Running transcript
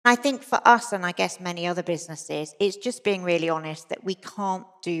I think for us, and I guess many other businesses, it's just being really honest that we can't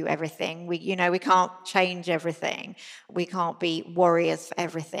do everything. We can't change everything. We can't be warriors for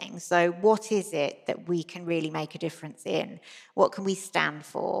everything. So what is it that we can really make a difference in? What can we stand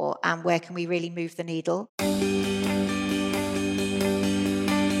for? And where can we really move the needle?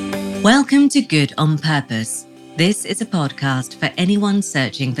 Welcome to Good on Purpose. This is a podcast for anyone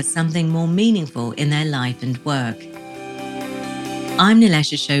searching for something more meaningful in their life and work. I'm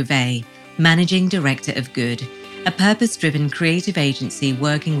Nilesha Chauvet, Managing Director of Good, a purpose-driven creative agency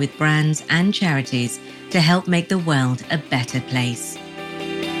working with brands and charities to help make the world a better place.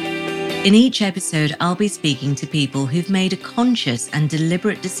 In each episode, I'll be speaking to people who've made a conscious and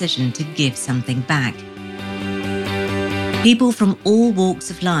deliberate decision to give something back. People from all walks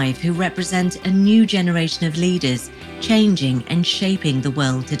of life who represent a new generation of leaders changing and shaping the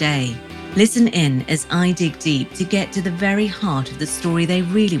world today. Listen in as I dig deep to get to the very heart of the story they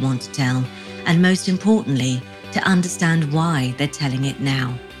really want to tell, and most importantly, to understand why they're telling it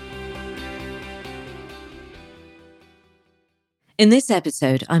now. In this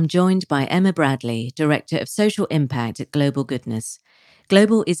episode, I'm joined by Emma Bradley, Director of Social Impact at Global Goodness.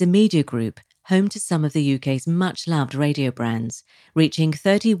 Global is a media group home to some of the UK's much-loved radio brands, reaching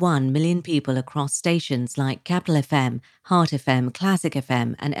 31 million people across stations like Capital FM, Heart FM, Classic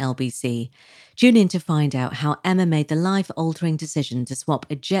FM and LBC. Tune in to find out how Emma made the life-altering decision to swap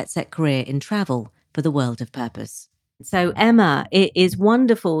a jet-set career in travel for the world of purpose. So Emma, it is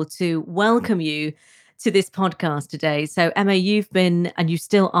wonderful to welcome you to this podcast today. So Emma, you've been, and you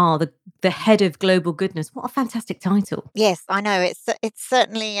still are, the head of Global Goodness. What a fantastic title. Yes, I know. It's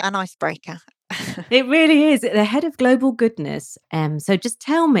certainly an icebreaker. It really is. The head of Global Goodness. So just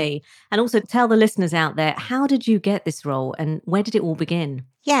tell me, and also tell the listeners out there, how did you get this role and where did it all begin?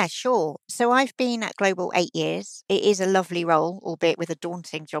 Yeah, sure. So I've been at Global 8 years. It is a lovely role, albeit with a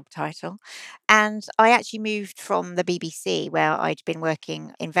daunting job title. And I actually moved from the BBC, where I'd been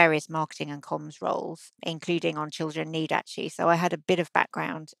working in various marketing and comms roles, including on Children in Need, actually. So I had a bit of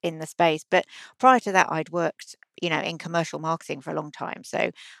background in the space. But prior to that, I'd worked, in commercial marketing for a long time. So,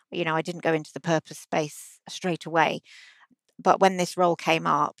 I didn't go into the purpose space straight away. But when this role came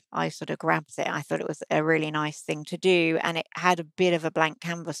up, I sort of grabbed it. I thought it was a really nice thing to do. And it had a bit of a blank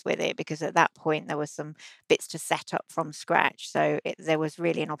canvas with it because at that point there was some bits to set up from scratch. So there was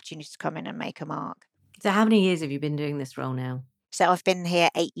really an opportunity to come in and make a mark. So how many years have you been doing this role now? So I've been here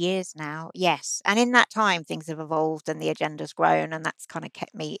 8 years now. Yes. And in that time, things have evolved and the agenda's grown. And that's kind of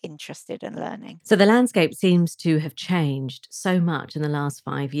kept me interested in learning. So the landscape seems to have changed so much in the last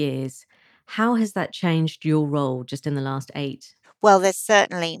 5 years. How has that changed your role just in the last 8? Well, there's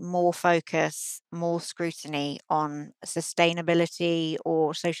certainly more focus, more scrutiny on sustainability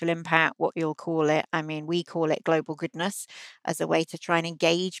or social impact, what you'll call it. I mean, we call it global goodness as a way to try and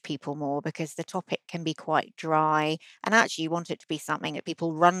engage people more because the topic can be quite dry. And actually, you want it to be something that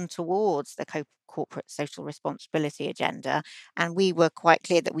people run towards the corporate social responsibility agenda. And we were quite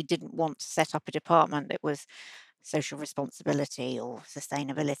clear that we didn't want to set up a department that was social responsibility or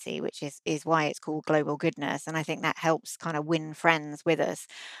sustainability, which is why it's called global goodness. And I think that helps kind of win friends with us.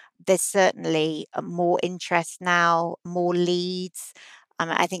 There's certainly more interest now, more leads.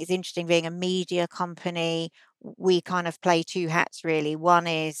 I think it's interesting being a media company. We kind of play two hats really. One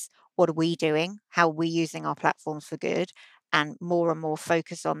is what are we doing? How are we using our platforms for good? And more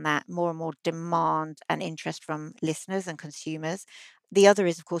focus on that, more and more demand and interest from listeners and consumers. The other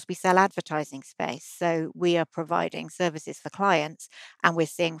is, of course, we sell advertising space. So we are providing services for clients and we're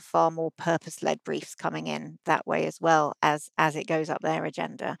seeing far more purpose-led briefs coming in that way as well as it goes up their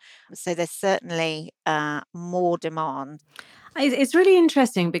agenda. So there's certainly more demand. It's really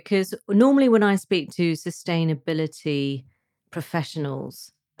interesting because normally when I speak to sustainability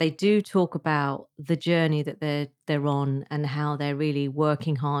professionals, they do talk about the journey that they're on and how they're really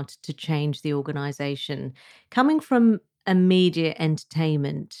working hard to change the organization. Coming from a media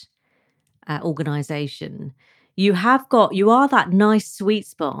entertainment organization, you are that nice sweet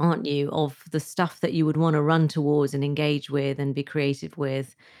spot, aren't you, of the stuff that you would want to run towards and engage with and be creative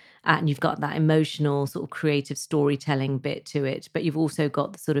with. And you've got that emotional sort of creative storytelling bit to it, but you've also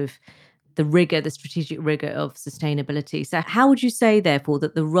got the sort of the strategic rigor of sustainability. So how would you say, therefore,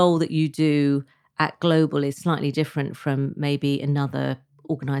 that the role that you do at Global is slightly different from maybe another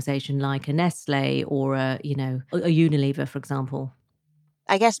organization like a Nestle or a Unilever, for example?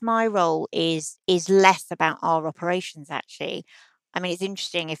 I guess my role is less about our operations actually. I mean, it's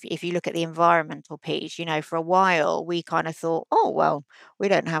interesting if you look at the environmental piece, for a while we kind of thought, oh, well, we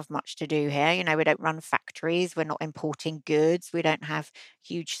don't have much to do here. We don't run factories, we're not importing goods, we don't have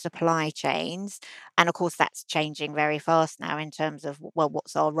huge supply chains. And of course, that's changing very fast now in terms of, well,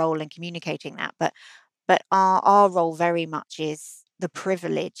 what's our role in communicating that? But our role very much is the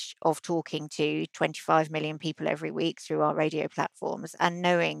privilege of talking to 25 million people every week through our radio platforms and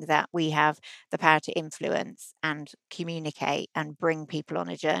knowing that we have the power to influence and communicate and bring people on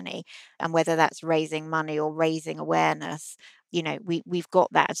a journey. And whether that's raising money or raising awareness, we've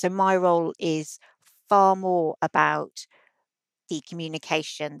got that. So my role is far more about the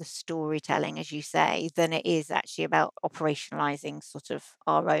communication, the storytelling, as you say, than it is actually about operationalizing sort of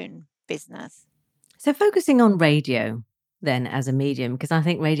our own business. So, focusing on radio then as a medium, because I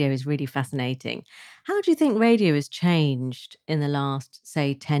think radio is really fascinating. How do you think radio has changed in the last,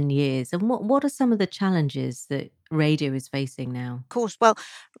 say, 10 years? And what are some of the challenges that radio is facing now? Of course, well,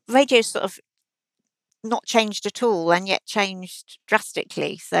 radio's sort of not changed at all and yet changed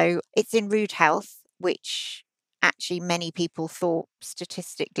drastically. So it's in rude health, which actually many people thought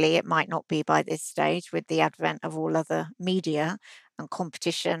statistically it might not be by this stage with the advent of all other media and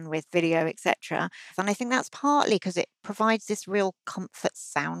competition with video, etc. And I think that's partly because it provides this real comfort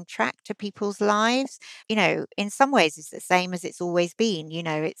soundtrack to people's lives. In some ways it's the same as it's always been.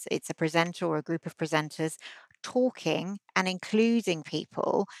 It's a presenter or a group of presenters talking and including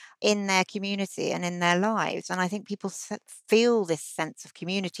people in their community and in their lives. And I think people feel this sense of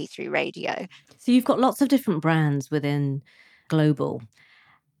community through radio. So, you've got lots of different brands within Global.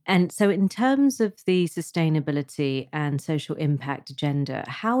 And so, in terms of the sustainability and social impact agenda,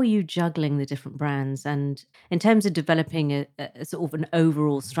 how are you juggling the different brands? And in terms of developing a sort of an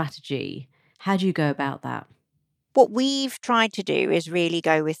overall strategy, how do you go about that? What we've tried to do is really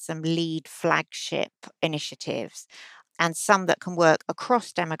go with some lead flagship initiatives and some that can work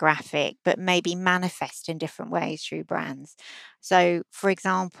across demographic, but maybe manifest in different ways through brands. So, for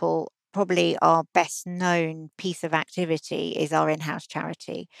example, probably our best known piece of activity is our in house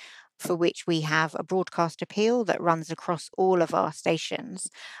charity, for which we have a broadcast appeal that runs across all of our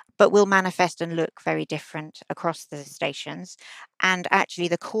stations, but will manifest and look very different across the stations. And actually,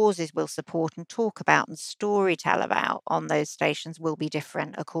 the causes we'll support and talk about and story tell about on those stations will be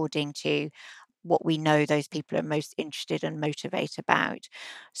different according to what we know those people are most interested and motivated about.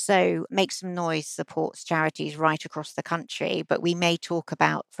 So, Make Some Noise supports charities right across the country, but we may talk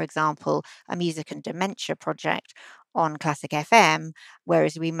about, for example, a music and dementia project on Classic FM,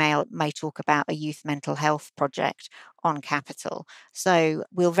 whereas we may talk about a youth mental health project on Capital. So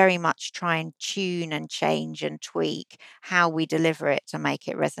we'll very much try and tune and change and tweak how we deliver it to make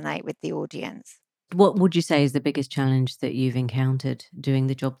it resonate with the audience. What would you say is the biggest challenge that you've encountered doing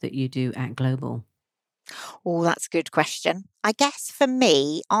the job that you do at Global? Oh, that's a good question. I guess for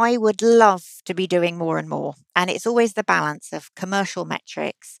me, I would love to be doing more and more. And it's always the balance of commercial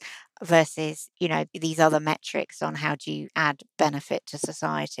metrics versus, these other metrics on how do you add benefit to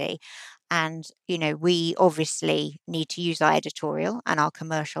society. And, we obviously need to use our editorial and our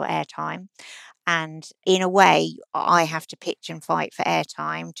commercial airtime. And in a way, I have to pitch and fight for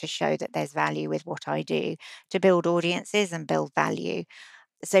airtime to show that there's value with what I do, to build audiences and build value.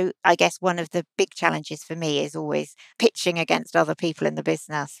 So I guess one of the big challenges for me is always pitching against other people in the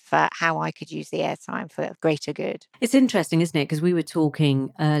business for how I could use the airtime for greater good. It's interesting, isn't it? Because we were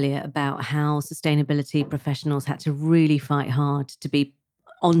talking earlier about how sustainability professionals had to really fight hard to be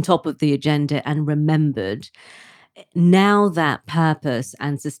on top of the agenda and remembered. Now that purpose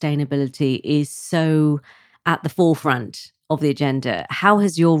and sustainability is so at the forefront of the agenda, how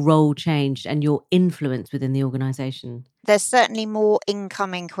has your role changed and your influence within the organization? There's certainly more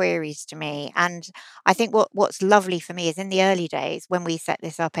incoming queries to me. And I think what's lovely for me is in the early days when we set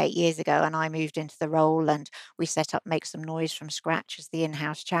this up 8 years ago and I moved into the role and we set up Make Some Noise from scratch as the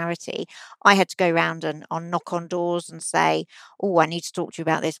in-house charity, I had to go around and on knock on doors and say, oh, I need to talk to you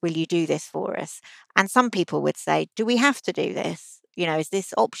about this. Will you do this for us? And some people would say, do we have to do this? Is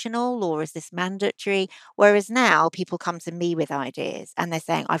this optional or is this mandatory? Whereas now people come to me with ideas and they're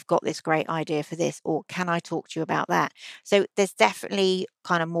saying, I've got this great idea for this, or can I talk to you about that? So there's definitely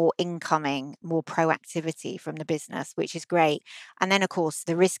kind of more incoming, more proactivity from the business, which is great. And then, of course,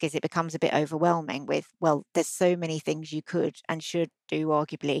 the risk is it becomes a bit overwhelming with, well, there's so many things you could and should do,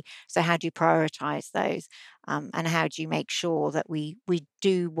 arguably. So how do you prioritize those? And how do you make sure that we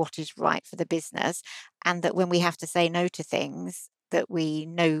do what is right for the business, and that when we have to say no to things, that we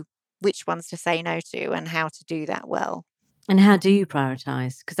know which ones to say no to and how to do that well. And how do you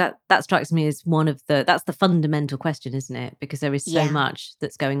prioritize? Because that strikes me as one of the that's the fundamental question, isn't it? Because there is so Yeah. much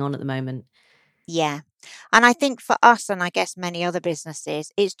that's going on at the moment. Yeah. And I think for us, and I guess many other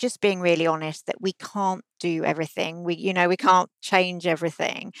businesses, it's just being really honest that we can't do everything. We can't change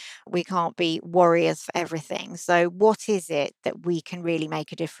everything. We can't be warriors for everything. So what is it that we can really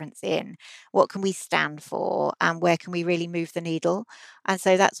make a difference in? What can we stand for? And where can we really move the needle? And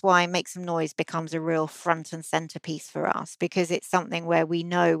so that's why Make Some Noise becomes a real front and center piece for us, because it's something where we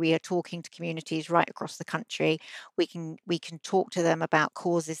know we are talking to communities right across the country. We can talk to them about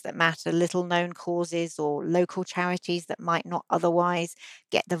causes that matter, little known causes or local charities that might not otherwise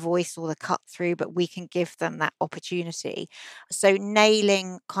get the voice or the cut through, but we can give them that opportunity. So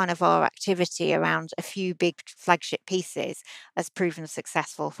nailing kind of our activity around a few big flagship pieces has proven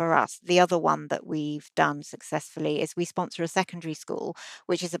successful for us. The other one that we've done successfully is we sponsor a secondary school,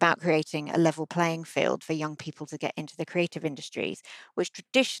 which is about creating a level playing field for young people to get into the creative industries, which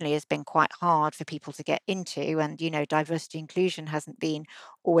traditionally has been quite hard for people to get into. And, diversity inclusion hasn't been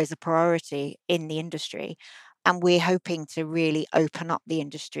always a priority in the industry. And we're hoping to really open up the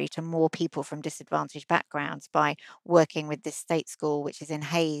industry to more people from disadvantaged backgrounds by working with this state school, which is in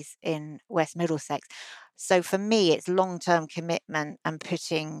Hayes in West Middlesex. So for me, it's long-term commitment and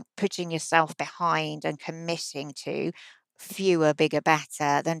putting yourself behind and committing to fewer, bigger,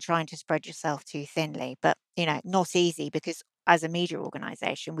 better than trying to spread yourself too thinly. But, not easy, because as a media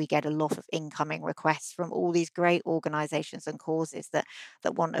organisation, we get a lot of incoming requests from all these great organisations and causes that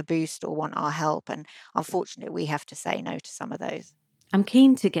want a boost or want our help. And unfortunately, we have to say no to some of those. I'm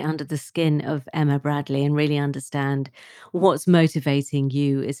keen to get under the skin of Emma Bradley and really understand what's motivating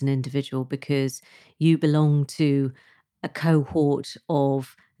you as an individual, because you belong to a cohort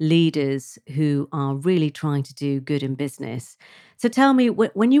of leaders who are really trying to do good in business. So tell me,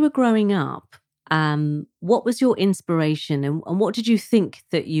 when you were growing up, what was your inspiration, and what did you think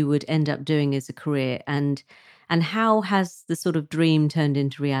that you would end up doing as a career? And how has the sort of dream turned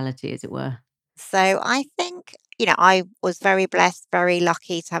into reality, as it were? So I think, I was very blessed, very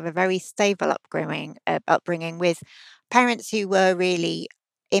lucky to have a very stable upbringing with parents who were really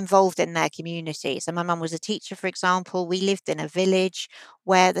involved in their community. So my mum was a teacher, for example. We lived in a village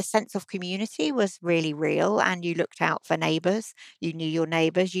where the sense of community was really real, and you looked out for neighbours. You knew your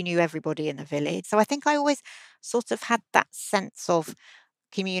neighbours, you knew everybody in the village. So I think I always sort of had that sense of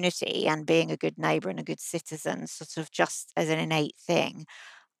community and being a good neighbour and a good citizen, sort of just as an innate thing.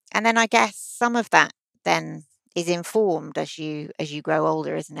 And then I guess some of that then is informed as you grow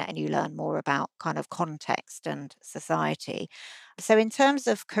older, isn't it? And you learn more about kind of context and society. So in terms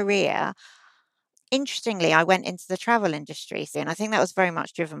of career, interestingly, I went into the travel industry, and I think that was very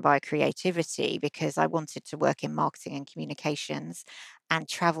much driven by creativity, because I wanted to work in marketing and communications, and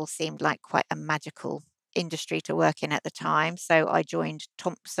travel seemed like quite a magical industry to work in at the time. So I joined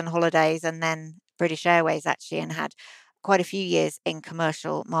Thompson Holidays and then British Airways, actually, and had quite a few years in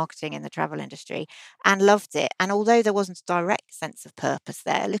commercial marketing in the travel industry and loved it. And although there wasn't a direct sense of purpose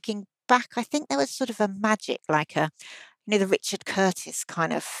there, looking back, I think there was sort of a magic, like the Richard Curtis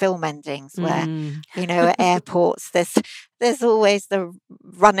kind of film endings where, Mm, at airports, there's always the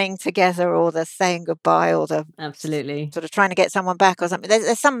running together or the saying goodbye or the absolutely. sort of trying to get someone back or something.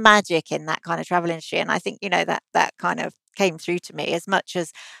 There's some magic in that kind of travel industry, and I think that kind of came through to me, as much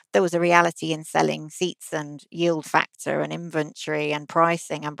as there was a reality in selling seats and yield factor and inventory and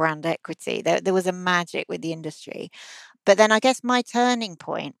pricing and brand equity. There was a magic with the industry. But then I guess my turning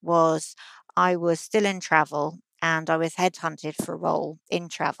point was I was still in travel and I was headhunted for a role in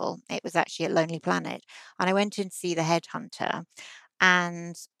travel. It was actually at Lonely Planet. And I went in to see the headhunter,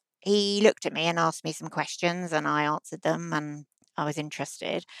 and he looked at me and asked me some questions, and I answered them, and I was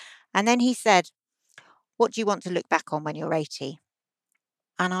interested. And then he said, "What do you want to look back on when you're 80?"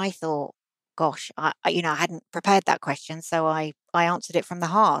 And I thought, gosh, I hadn't prepared that question, so I answered it from the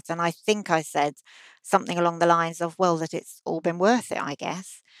heart, and I think I said something along the lines of, well, that it's all been worth it, I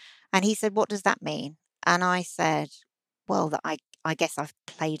guess. And he said, "What does that mean?" And I said, well, that I guess I've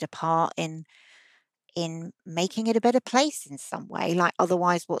played a part in making it a better place in some way. Like,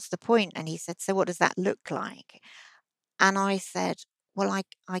 otherwise, what's the point? And he said, "So what does that look like?" And I said, "Well,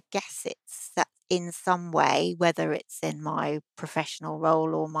 I guess it's that in some way, whether it's in my professional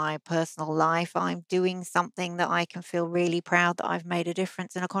role or my personal life, I'm doing something that I can feel really proud that I've made a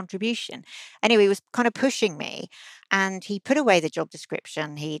difference and a contribution." Anyway, he was kind of pushing me, and he put away the job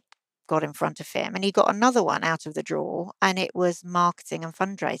description he got in front of him, and he got another one out of the drawer, and it was marketing and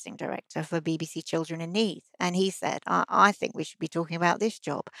fundraising director for BBC Children in Need. And he said, I think we should be talking about this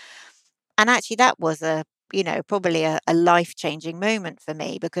job. And actually, that was probably a life-changing moment for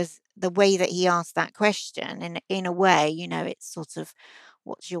me, because the way that he asked that question, in a way, it's sort of,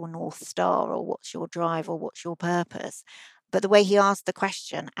 what's your North Star, or what's your drive, or what's your purpose? But the way he asked the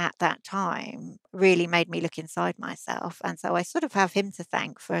question at that time really made me look inside myself. And so I sort of have him to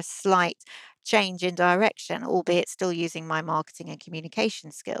thank for a slight change in direction, albeit still using my marketing and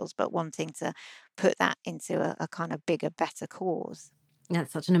communication skills, but wanting to put that into a kind of bigger, better cause.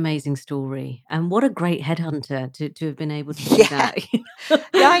 That's such an amazing story, and what a great headhunter to have been able to do Yeah. that.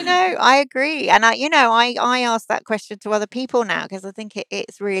 Yeah, I know. I agree. And I ask that question to other people now because I think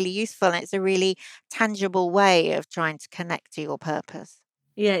it's really useful and it's a really tangible way of trying to connect to your purpose.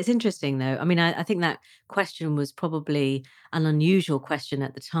 Yeah, it's interesting though. I mean, I think that question was probably an unusual question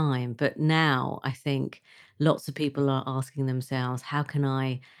at the time, but now I think lots of people are asking themselves, how can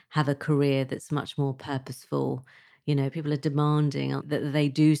I have a career that's much more purposeful? You know, people are demanding that they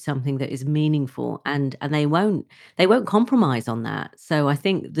do something that is meaningful, and they won't compromise on that. So I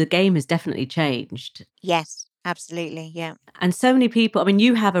think the game has definitely changed. Yes, absolutely. Yeah. And so many people, I mean,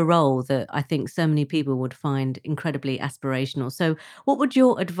 you have a role that I think so many people would find incredibly aspirational. So, what would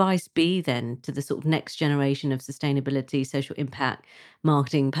your advice be then to the sort of next generation of sustainability, social impact,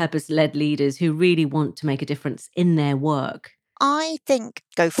 marketing, purpose led leaders who really want to make a difference in their work? I think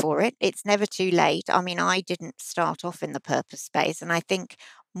go for it. It's never too late. I mean, I didn't start off in the purpose space, and I think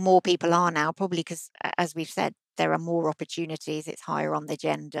more people are now, probably because, as we've said, there are more opportunities, it's higher on the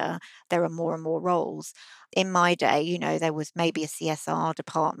agenda, there are more and more roles. In my day, there was maybe a CSR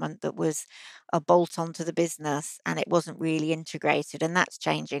department that was a bolt on to the business and it wasn't really integrated, and that's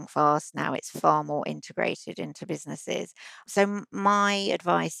changing fast now. It's far more integrated into businesses. So my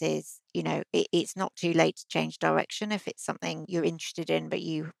advice is, it's not too late to change direction if it's something you're interested in, but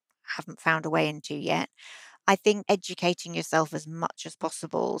you haven't found a way into yet. I think educating yourself as much as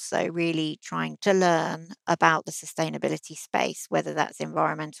possible. So, really trying to learn about the sustainability space, whether that's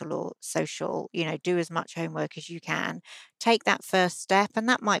environmental or social, do as much homework as you can. Take that first step, and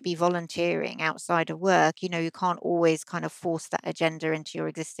that might be volunteering outside of work. You can't always kind of force that agenda into your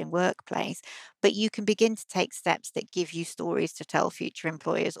existing workplace, but you can begin to take steps that give you stories to tell future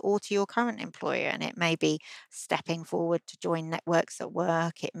employers or to your current employer. And it may be stepping forward to join networks at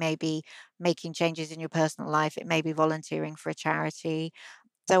work, it may be making changes in your personal life, it may be volunteering for a charity.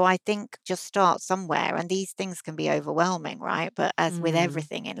 So I think just start somewhere, and these things can be overwhelming, right? But as with Mm.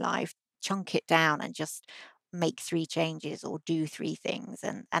 everything in life, chunk it down and just make three changes or do three things,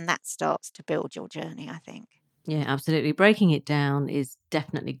 and that starts to build your journey, I think. Yeah, absolutely. Breaking it down is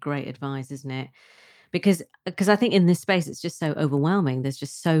definitely great advice, isn't it? Because I think in this space it's just so overwhelming. There's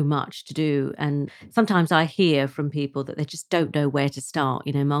just so much to do, and sometimes I hear from people that they just don't know where to start.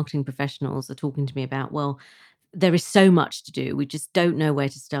 You know, marketing professionals are talking to me about, well, there is so much to do. We just don't know where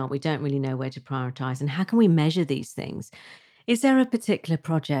to start. We don't really know where to prioritize, and how can we measure these things? Is there a particular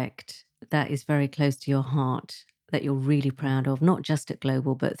project that is very close to your heart that you're really proud of, not just at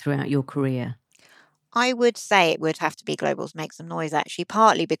Global, but throughout your career? I would say it would have to be Global's Make Some Noise, actually,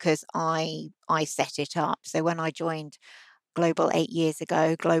 partly because I set it up. So when I joined Global 8 years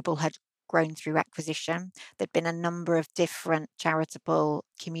ago, Global had grown through acquisition. There'd been a number of different charitable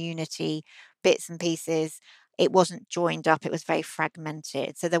community bits and pieces. It wasn't joined up, it was very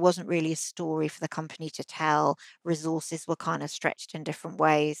fragmented. So there wasn't really a story for the company to tell. Resources were kind of stretched in different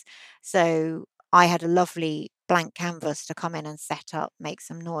ways. So I had a lovely blank canvas to come in and set up Make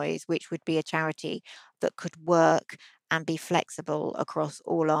Some Noise, which would be a charity that could work and be flexible across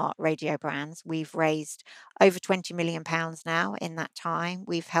all our radio brands. We've raised over £20 million now in that time.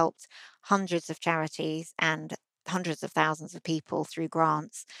 We've helped hundreds of charities and hundreds of thousands of people through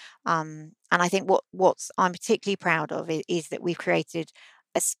grants. And I think what's I'm particularly proud of is that we've created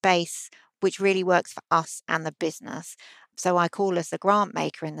a space which really works for us and the business. So I call us a grant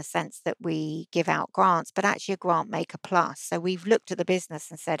maker in the sense that we give out grants, but actually a grant maker plus. So we've looked at the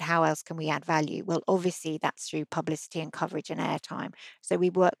business and said, how else can we add value? Well, obviously that's through publicity and coverage and airtime. So we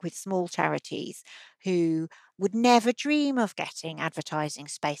work with small charities who would never dream of getting advertising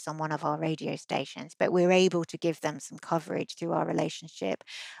space on one of our radio stations, but we're able to give them some coverage through our relationship.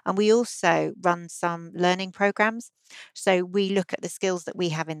 And we also run some learning programs. So we look at the skills that we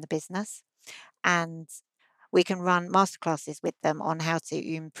have in the business, and we can run masterclasses with them on how to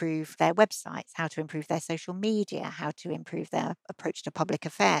improve their websites, how to improve their social media, how to improve their approach to public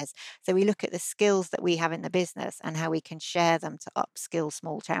affairs. So we look at the skills that we have in the business and how we can share them to upskill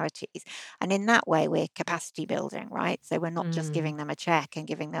small charities. And in that way, we're capacity building, right? So we're not just Mm. giving them a check and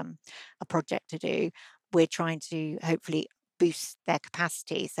giving them a project to do. We're trying to hopefully boost their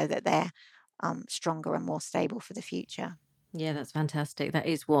capacity so that they're stronger and more stable for the future. Yeah, that's fantastic. That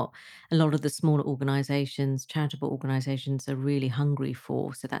is what a lot of the smaller organizations, charitable organizations are really hungry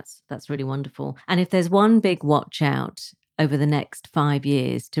for. So that's really wonderful. And if there's one big watch out over the next 5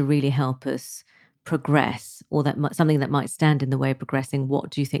 years to really help us progress, or something that might stand in the way of progressing, what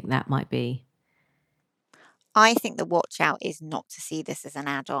do you think that might be? I think the watch out is not to see this as an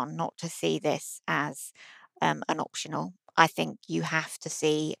add-on, not to see this as an optional. I think you have to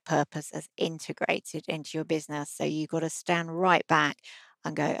see purpose as integrated into your business. So you've got to stand right back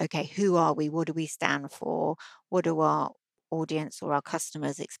and go, okay, who are we? What do we stand for? What do our audience or our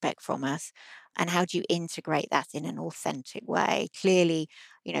customers expect from us? And how do you integrate that in an authentic way? Clearly,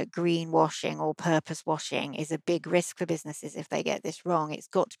 greenwashing or purpose washing is a big risk for businesses if they get this wrong. It's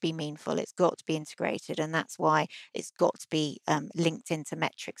got to be meaningful, it's got to be integrated, and that's why it's got to be linked into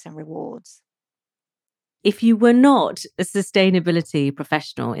metrics and rewards. If you were not a sustainability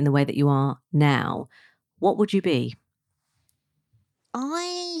professional in the way that you are now, what would you be?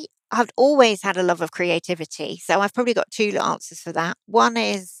 I have always had a love of creativity, so I've probably got two answers for that. One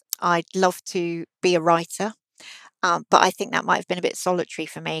is I'd love to be a writer. But I think that might have been a bit solitary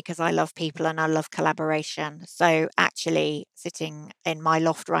for me because I love people and I love collaboration. So actually, sitting in my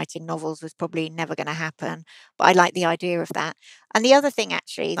loft writing novels was probably never going to happen. But I like the idea of that. And the other thing,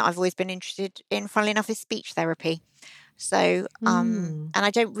 actually, that I've always been interested in, funnily enough, is speech therapy. So, Mm. and I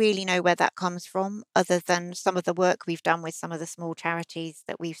don't really know where that comes from, other than some of the work we've done with some of the small charities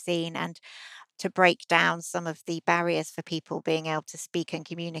that we've seen, and to break down some of the barriers for people being able to speak and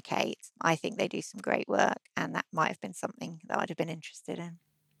communicate. I think they do some great work, and that might have been something that I'd have been interested in.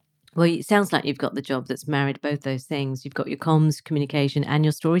 Well, it sounds like you've got the job that's married both those things. You've got your comms, communication, and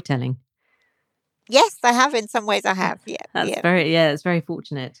your storytelling. Yes, I have. In some ways, I have. Yeah, yeah. It's very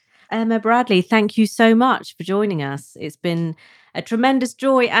fortunate. Emma Bradley, thank you so much for joining us. It's been a tremendous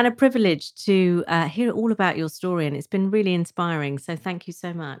joy and a privilege to hear all about your story, and it's been really inspiring. So thank you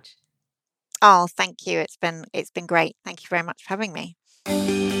so much. Oh, thank you. It's been great. Thank you very much for having me.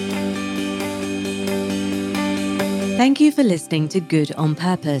 Thank you for listening to Good on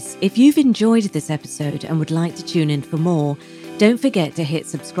Purpose. If you've enjoyed this episode and would like to tune in for more, don't forget to hit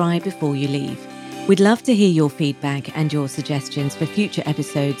subscribe before you leave. We'd love to hear your feedback and your suggestions for future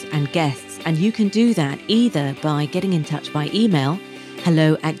episodes and guests, and you can do that either by getting in touch by email,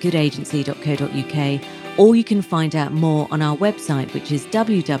 hello@goodagency.co.uk, or you can find out more on our website, which is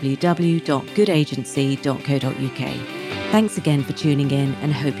www.goodagency.co.uk. Thanks again for tuning in,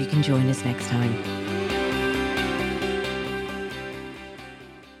 and hope you can join us next time.